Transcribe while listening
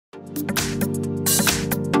Hi!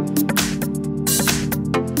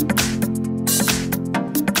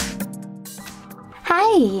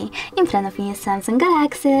 In front of me is Samsung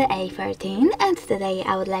Galaxy A13 and today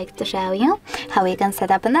I would like to show you how you can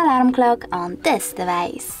set up an alarm clock on this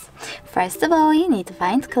device. First of all, you need to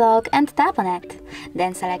find clock and tap on it.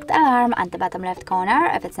 Then select alarm at the bottom left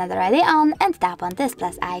corner if it's not already on and tap on this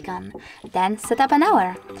plus icon. Then set up an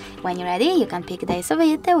hour. When you're ready, you can pick days of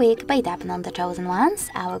the week by tapping on the chosen ones.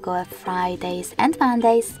 I will go with Fridays and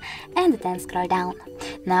Mondays and then scroll down.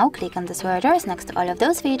 Now click on the switches next to all of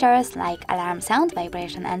those features like alarm sound,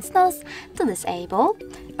 vibration and snooze to disable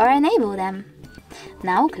or enable them.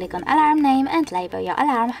 Now click on alarm name and label your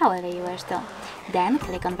alarm however you wish to. Then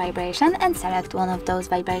click on vibration and select one of those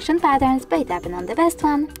vibration patterns by tapping on the best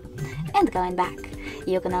one and going back.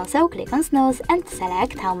 You can also click on snooze and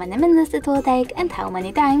select how many minutes it will take and how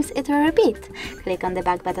many times it will repeat. Click on the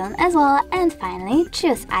back button as well and finally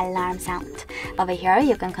choose alarm sound. Over here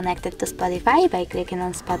you can connect it to Spotify by clicking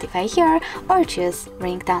on Spotify here or choose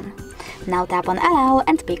ringtone. Now tap on allow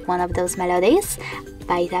and pick one of those melodies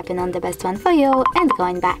by tapping on the best one for you and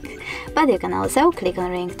going back. But you can also click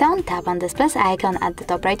on ringtone, tap on this plus icon at the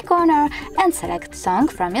top right corner and select song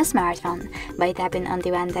from your smartphone by tapping on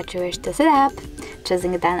the one that you wish to set up,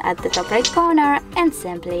 choosing it then at the top right corner and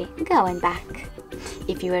simply going back.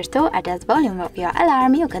 If you wish to adjust volume of your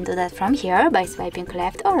alarm, you can do that from here by swiping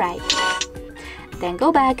left or right. Then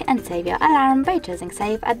go back and save your alarm by choosing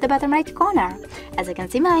save at the bottom right corner. As you can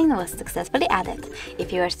see, mine was successfully added.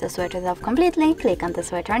 If you wish to switch it off completely, click on the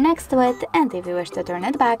switcher next to it, and if you wish to turn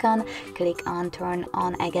it back on, click on turn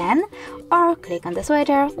on again, or click on the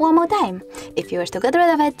switcher one more time. If you wish to get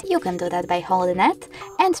rid of it, you can do that by holding it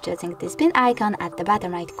and choosing this pin icon at the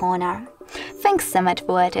bottom right corner. Thanks so much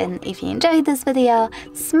for watching. If you enjoyed this video,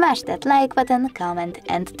 smash that like button, comment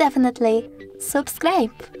and definitely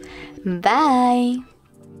subscribe. Bye!